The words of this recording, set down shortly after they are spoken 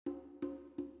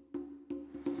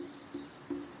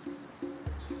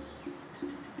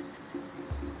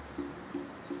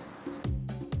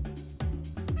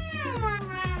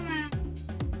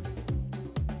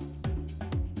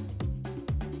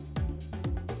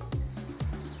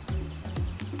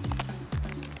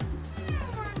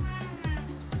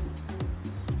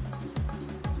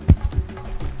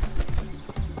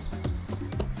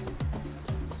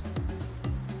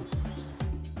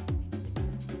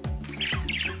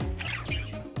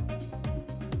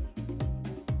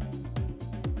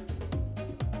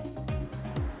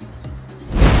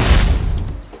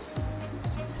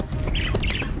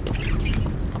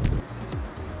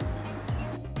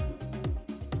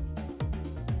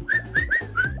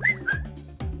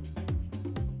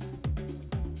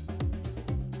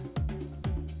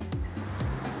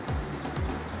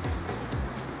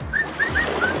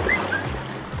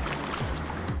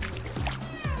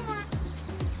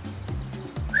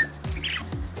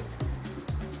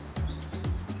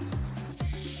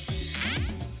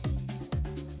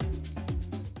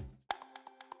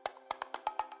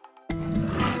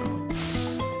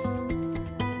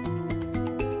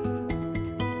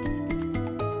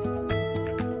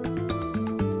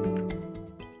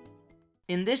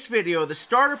In this video, the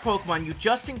starter Pokemon you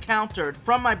just encountered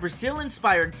from my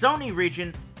Brazil-inspired Zonhe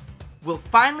region will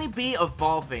finally be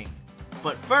evolving.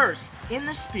 But first, in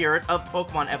the spirit of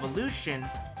Pokemon evolution,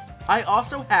 I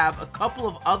also have a couple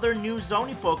of other new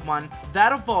Zonhe Pokemon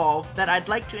that evolve that I'd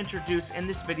like to introduce in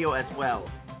this video as well.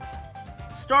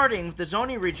 Starting with the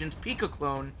Zonhe region's Pika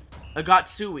clone,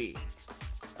 Agatsui.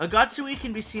 Agatsui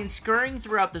can be seen scurrying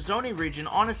throughout the Zonhe region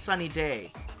on a sunny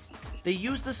day. They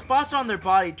use the spots on their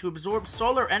body to absorb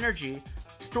solar energy,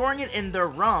 storing it in their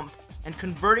rump and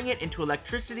converting it into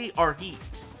electricity or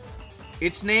heat.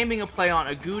 Its name being a play on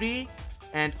aguri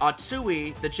and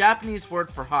atsui, the Japanese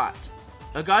word for hot.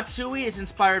 Agatsui is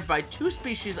inspired by two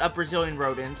species of Brazilian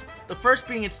rodents, the first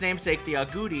being its namesake the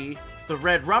aguri, the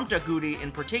red-rumped aguri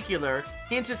in particular,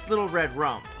 hence its little red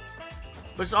rump.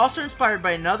 But it's also inspired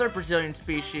by another Brazilian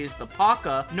species, the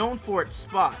paca, known for its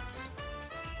spots.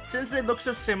 Since they look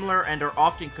so similar and are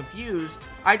often confused,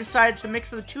 I decided to mix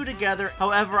the two together.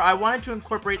 However, I wanted to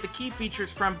incorporate the key features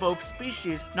from both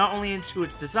species, not only into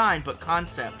its design, but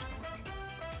concept.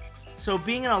 So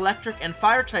being an electric and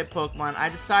fire type Pokemon, I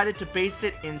decided to base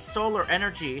it in solar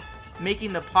energy,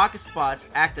 making the paca spots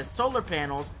act as solar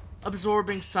panels,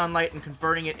 absorbing sunlight and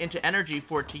converting it into energy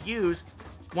for it to use,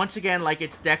 once again like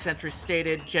its dex entry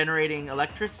stated, generating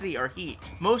electricity or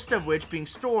heat, most of which being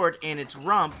stored in its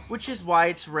rump, which is why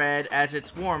it's red as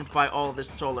it's warmed by all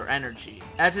this solar energy.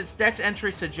 As its dex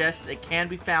entry suggests, it can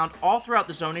be found all throughout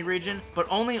the Zonhe region, but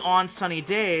only on sunny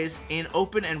days in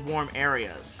open and warm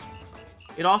areas.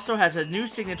 It also has a new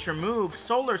signature move,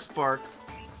 Solar Spark,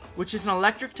 which is an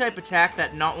electric type attack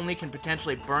that not only can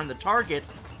potentially burn the target,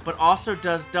 but also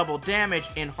does double damage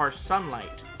in harsh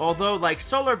sunlight. Although, like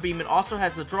Solar Beam, it also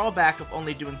has the drawback of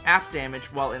only doing half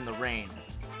damage while in the rain.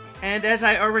 And as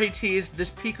I already teased, this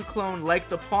Pika clone, like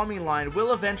the Palmy line,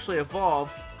 will eventually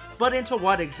evolve, but into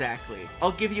what exactly?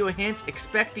 I'll give you a hint,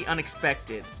 expect the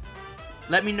unexpected.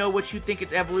 Let me know what you think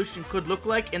its evolution could look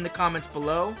like in the comments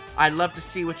below. I'd love to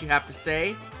see what you have to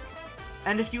say.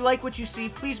 And if you like what you see,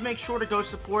 please make sure to go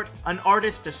support an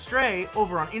artist Astray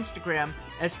over on Instagram,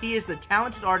 as he is the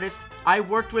talented artist I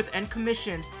worked with and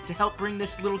commissioned to help bring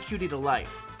this little cutie to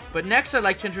life. But next I'd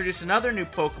like to introduce another new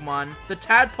Pokemon, the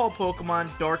tadpole Pokemon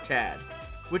Dartad,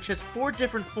 which has 4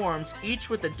 different forms,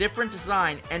 each with a different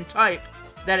design and type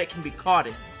that it can be caught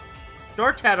in.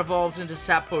 Dartad evolves into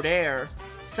Sapodair,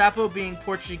 Sapo being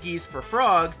Portuguese for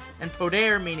frog, and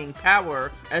Poder meaning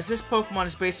power, as this Pokemon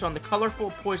is based on the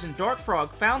colorful poison dart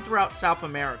frog found throughout South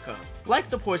America. Like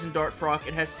the poison dart frog,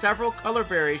 it has several color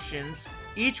variations,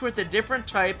 each with a different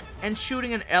type and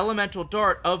shooting an elemental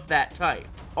dart of that type,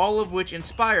 all of which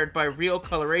inspired by real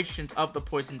colorations of the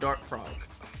poison dart frog.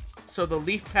 So the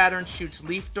leaf pattern shoots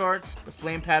leaf darts, the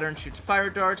flame pattern shoots fire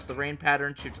darts, the rain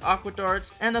pattern shoots aqua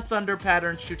darts, and the thunder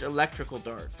pattern shoots electrical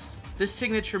darts. This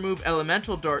signature move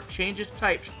Elemental Dart changes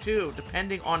types too,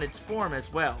 depending on its form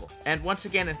as well. And once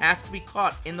again, it has to be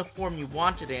caught in the form you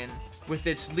want it in, with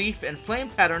its leaf and flame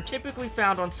pattern typically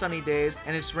found on sunny days,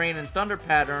 and its rain and thunder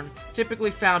pattern typically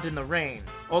found in the rain.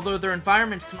 Although their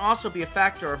environments can also be a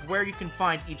factor of where you can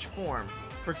find each form.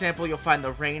 For example, you'll find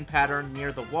the rain pattern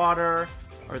near the water,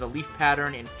 or the leaf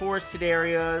pattern in forested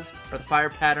areas, or the fire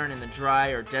pattern in the dry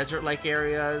or desert-like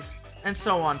areas, and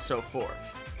so on and so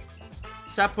forth.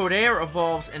 Sapodair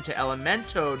evolves into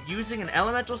Elementoad using an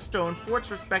elemental stone for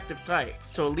its respective type.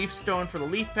 So a leaf stone for the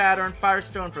leaf pattern, fire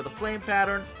stone for the flame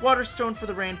pattern, water stone for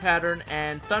the rain pattern,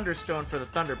 and thunder stone for the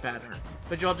thunder pattern.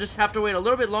 But you'll just have to wait a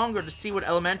little bit longer to see what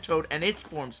Elementoad and its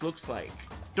forms looks like.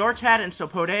 Dartad and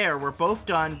Sapodair were both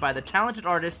done by the talented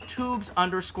artist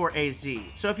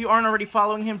Tubes_AZ. So if you aren't already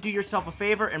following him, do yourself a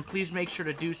favor and please make sure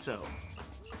to do so.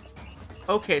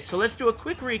 Okay, so let's do a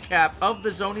quick recap of the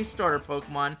Zonhe starter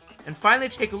Pokemon, and finally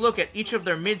take a look at each of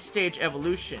their mid-stage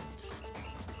evolutions.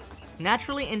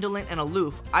 Naturally indolent and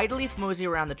aloof, Idleaf mosey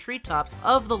around the treetops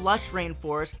of the lush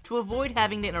rainforest to avoid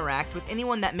having to interact with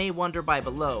anyone that may wander by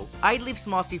below. Idleaf's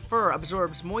mossy fur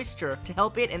absorbs moisture to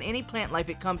help it and any plant life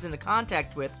it comes into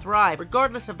contact with thrive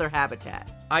regardless of their habitat.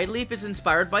 Idleaf is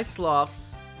inspired by sloths,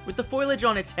 with the foliage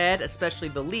on its head, especially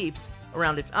the leaves,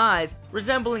 around its eyes,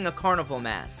 resembling a carnival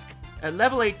mask. At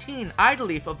level 18,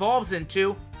 Idleaf evolves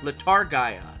into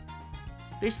Letargia.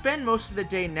 They spend most of the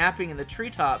day napping in the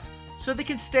treetops, so they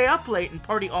can stay up late and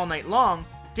party all night long,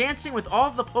 dancing with all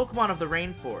of the Pokemon of the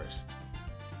rainforest.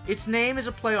 Its name is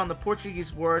a play on the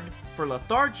Portuguese word for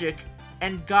lethargic,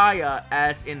 and Gaia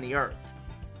as in the earth.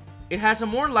 It has a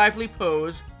more lively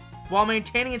pose, while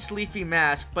maintaining its leafy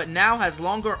mask, but now has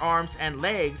longer arms and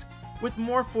legs, with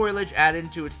more foliage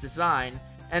added to its design,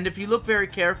 and if you look very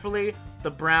carefully, the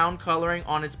brown coloring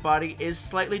on its body is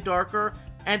slightly darker,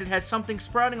 and it has something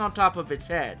sprouting on top of its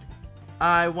head.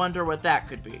 I wonder what that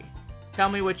could be. Tell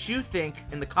me what you think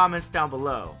in the comments down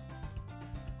below.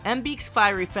 Mbeak's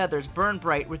fiery feathers burn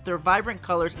bright with their vibrant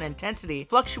colors and intensity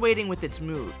fluctuating with its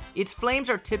mood. Its flames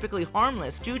are typically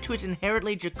harmless due to its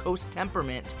inherently jocose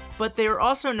temperament, but they are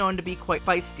also known to be quite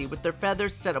feisty with their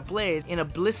feathers set ablaze in a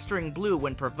blistering blue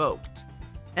when provoked.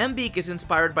 Mbeak is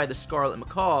inspired by the scarlet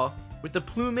macaw, with the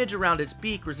plumage around its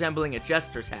beak resembling a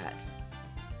jester's hat.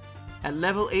 At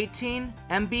level 18,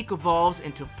 Mbeak evolves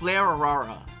into Flare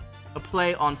Arara, a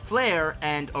play on flare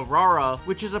and arara,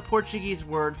 which is a Portuguese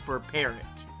word for parrot.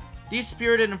 These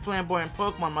spirited and flamboyant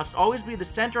Pokemon must always be the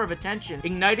center of attention,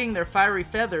 igniting their fiery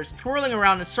feathers, twirling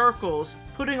around in circles,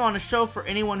 putting on a show for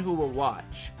anyone who will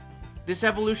watch. This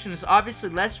evolution is obviously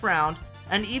less round,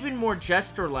 and even more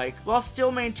jester-like, while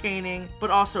still maintaining,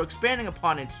 but also expanding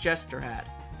upon its jester hat,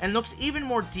 and looks even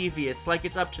more devious, like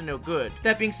it's up to no good.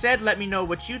 That being said, let me know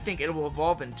what you think it will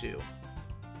evolve into.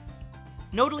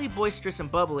 Notably boisterous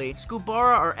and bubbly,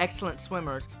 Scubara are excellent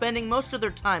swimmers, spending most of their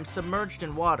time submerged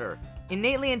in water.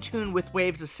 Innately in tune with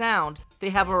waves of sound, they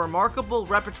have a remarkable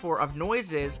repertoire of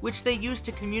noises which they use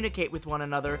to communicate with one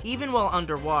another even while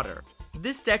underwater.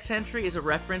 This dex entry is a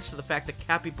reference to the fact that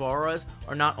capybaras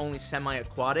are not only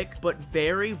semi-aquatic, but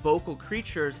very vocal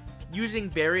creatures using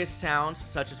various sounds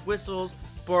such as whistles,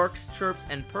 barks, chirps,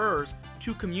 and purrs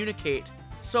to communicate,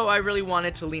 so I really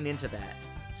wanted to lean into that.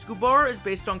 Scubara is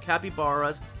based on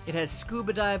capybaras. It has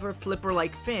scuba diver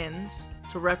flipper-like fins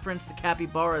to reference the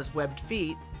capybara's webbed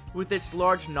feet, with its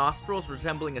large nostrils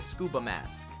resembling a scuba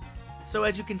mask. So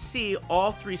as you can see,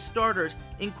 all three starters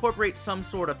incorporate some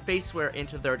sort of faceware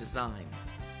into their design.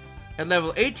 At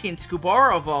level 18,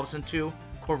 Scubara evolves into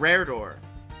Corredor.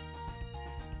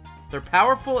 Their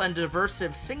powerful and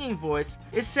diversive singing voice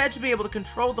is said to be able to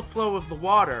control the flow of the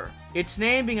water, its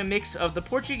name being a mix of the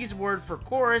Portuguese word for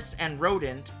chorus and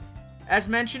rodent. As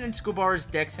mentioned in Scubara's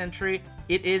dex entry,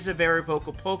 it is a very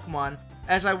vocal Pokemon,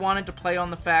 as I wanted to play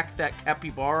on the fact that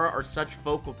capybara are such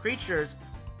vocal creatures,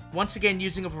 once again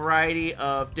using a variety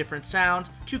of different sounds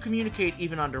to communicate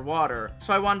even underwater.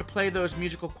 So I wanted to play those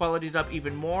musical qualities up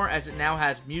even more, as it now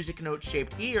has music note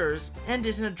shaped ears and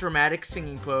isn't a dramatic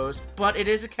singing pose, but it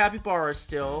is a capybara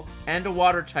still, and a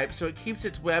water type, so it keeps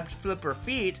its webbed flipper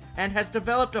feet and has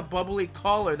developed a bubbly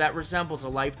collar that resembles a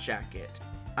life jacket.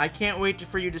 I can't wait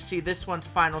for you to see this one's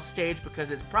final stage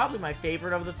because it's probably my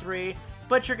favorite of the three,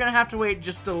 but you're gonna have to wait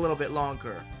just a little bit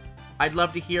longer. I'd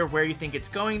love to hear where you think it's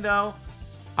going though.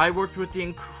 I worked with the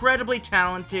incredibly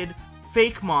talented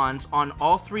Fakemons on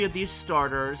all three of these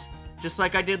starters, just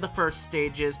like I did the first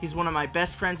stages. He's one of my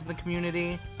best friends in the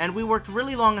community, and we worked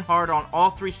really long and hard on all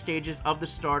three stages of the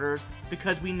starters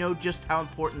because we know just how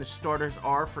important the starters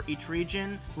are for each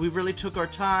region. We really took our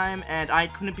time, and I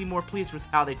couldn't be more pleased with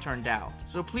how they turned out.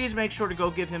 So please make sure to go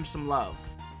give him some love.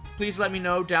 Please let me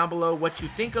know down below what you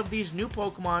think of these new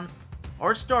Pokemon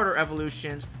or starter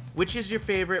evolutions. Which is your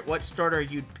favorite, what starter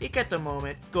you'd pick at the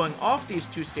moment, going off these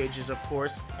two stages of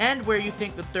course, and where you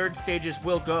think the third stages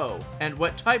will go, and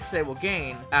what types they will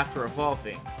gain after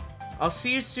evolving. I'll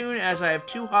see you soon, as I have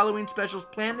 2 Halloween specials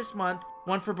planned this month,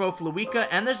 one for both Luika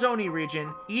and the Zonhe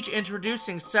region, each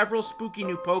introducing several spooky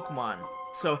new Pokemon.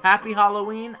 So happy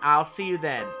Halloween, I'll see you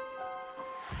then.